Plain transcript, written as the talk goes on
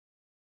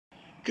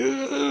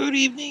Good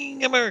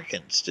evening,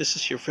 Americans. This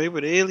is your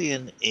favorite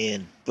alien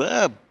in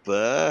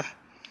Bubba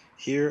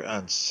here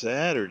on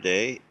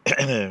Saturday,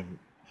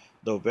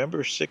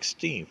 November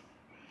 16th.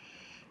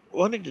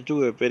 Wanted to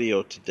do a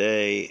video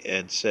today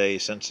and say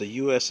since the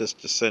U.S. is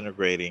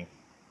disintegrating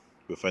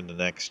within the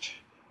next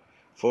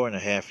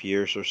 4.5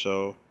 years or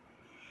so,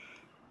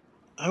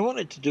 I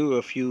wanted to do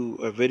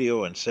a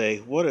video and say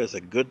what are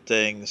the good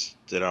things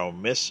that I'll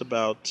miss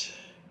about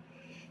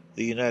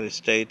the United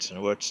States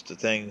and what's the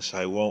things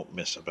I won't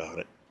miss about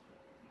it.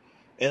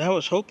 And I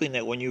was hoping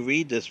that when you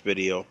read this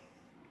video,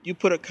 you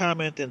put a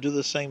comment and do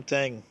the same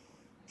thing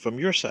from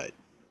your side.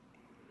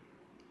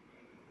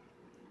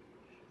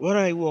 What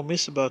I will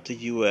miss about the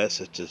U.S.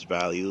 is its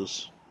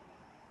values.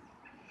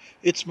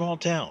 It's small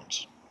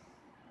towns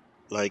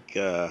like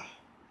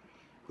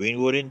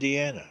Greenwood,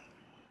 Indiana,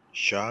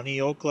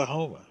 Shawnee,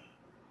 Oklahoma,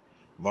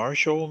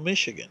 Marshall,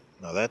 Michigan.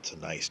 Now that's a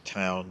nice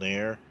town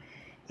there.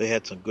 They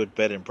had some good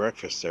bed and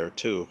breakfast there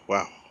too.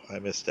 Wow, I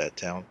missed that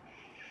town.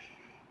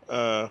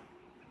 Uh,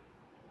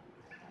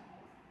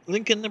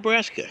 Lincoln,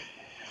 Nebraska,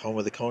 home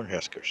of the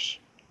Cornhuskers.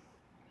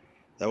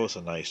 That was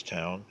a nice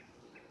town.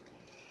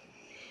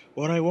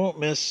 What I won't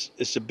miss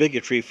is the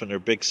bigotry from their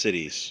big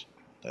cities.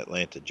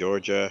 Atlanta,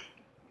 Georgia,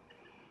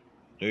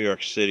 New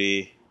York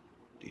City,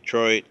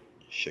 Detroit,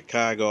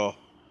 Chicago,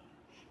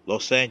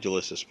 Los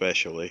Angeles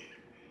especially.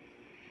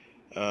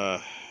 Uh,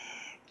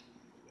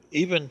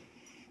 Even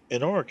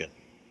in Oregon.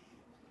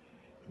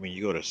 I mean,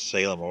 you go to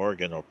Salem,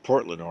 Oregon, or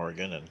Portland,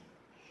 Oregon, and,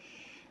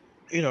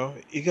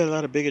 you got a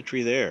lot of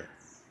bigotry there.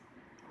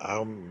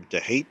 The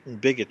hate and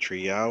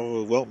bigotry, I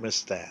won't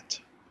miss that.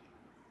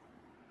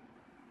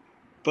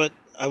 But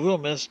I will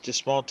miss the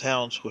small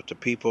towns with the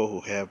people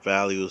who have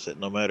values that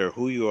no matter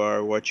who you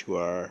are, what you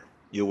are,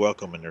 you're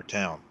welcome in their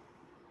town.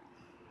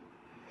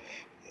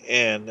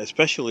 And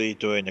especially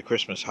during the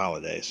Christmas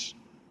holidays.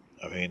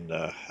 I mean,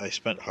 I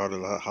spent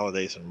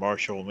holidays in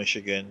Marshall,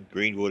 Michigan,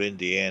 Greenwood,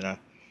 Indiana.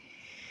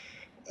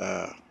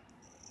 Uh,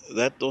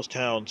 those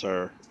towns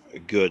are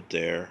good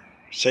there.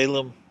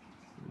 Salem,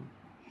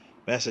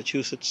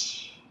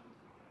 Massachusetts.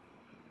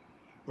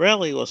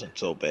 Raleigh wasn't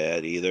so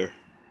bad either.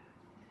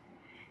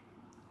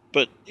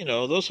 But,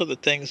 those are the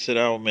things that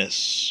I'll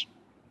miss.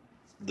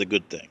 The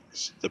good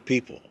things. The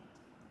people.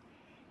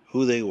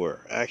 Who they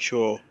were.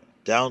 Actual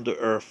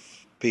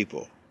down-to-earth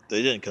people.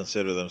 They didn't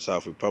consider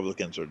themselves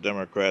Republicans or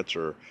Democrats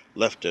or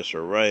leftists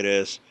or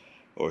rightists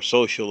or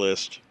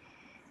socialists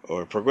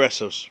or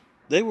progressives.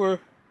 They were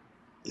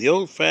the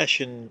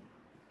old-fashioned,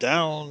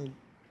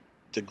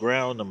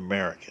 down-to-ground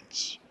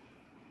Americans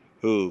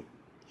who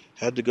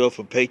had to go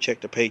from paycheck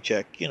to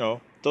paycheck,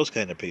 those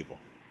kind of people.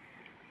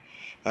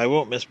 I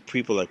won't miss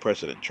people like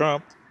President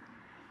Trump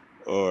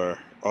or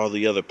all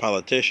the other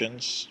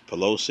politicians,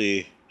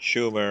 Pelosi,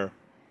 Schumer,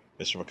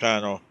 Mr.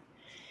 McConnell.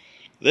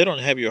 They don't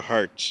have your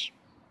hearts.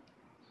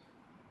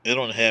 They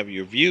don't have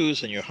your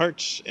views and your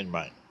hearts in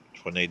mind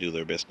when they do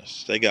their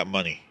business. They got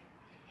money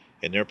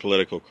in their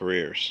political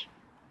careers.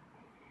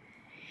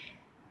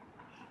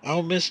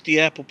 I'll miss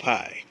the apple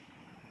pie.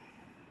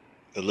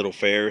 The little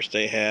fairs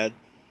they had,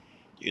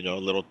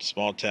 little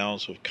small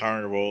towns with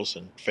carnivals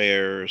and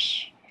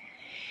fairs.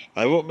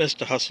 I won't miss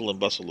the hustle and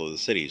bustle of the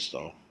cities,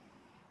 though.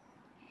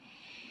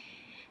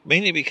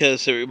 Mainly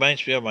because it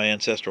reminds me of my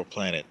ancestral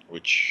planet,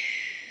 which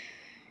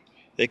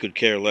they could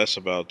care less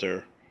about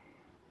their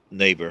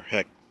neighbor.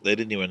 Heck, they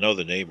didn't even know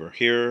the neighbor.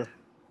 Here,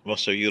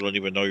 most of you don't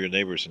even know your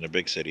neighbors in a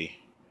big city.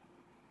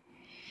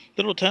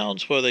 Little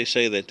towns where they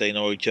say that they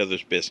know each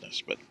other's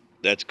business, but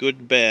that's good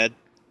and bad,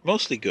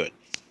 mostly good.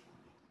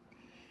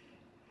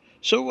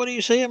 So what do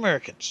you say,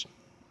 Americans?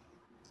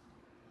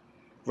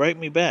 Write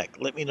me back.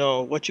 Let me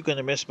know what you're going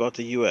to miss about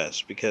the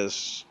U.S.,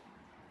 because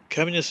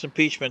communist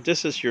impeachment,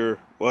 this is your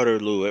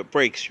Waterloo. It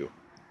breaks you.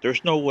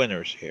 There's no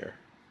winners here.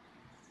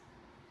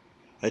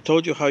 I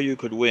told you how you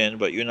could win,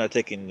 but you're not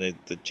taking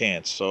the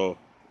chance, so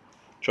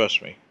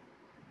trust me.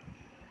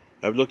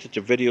 I've looked at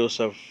the videos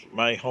of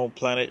my home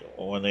planet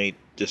when they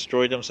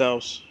destroyed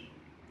themselves,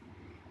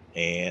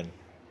 and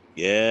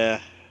yeah,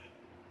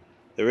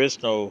 there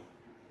is no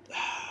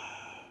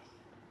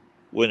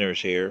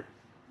winners here.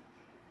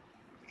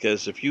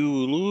 Because if you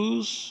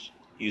lose,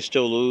 you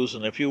still lose,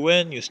 and if you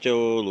win, you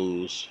still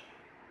lose.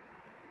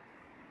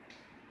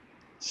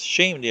 It's a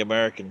shame the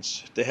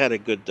Americans, they had a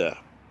good,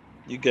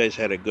 you guys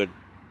had a good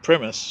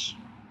premise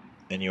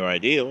and your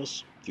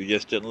ideals. You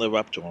just didn't live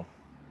up to them.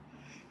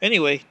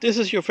 Anyway, this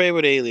is your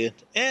favorite alien,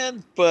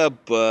 and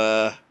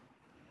Bubba.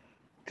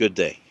 Good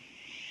day.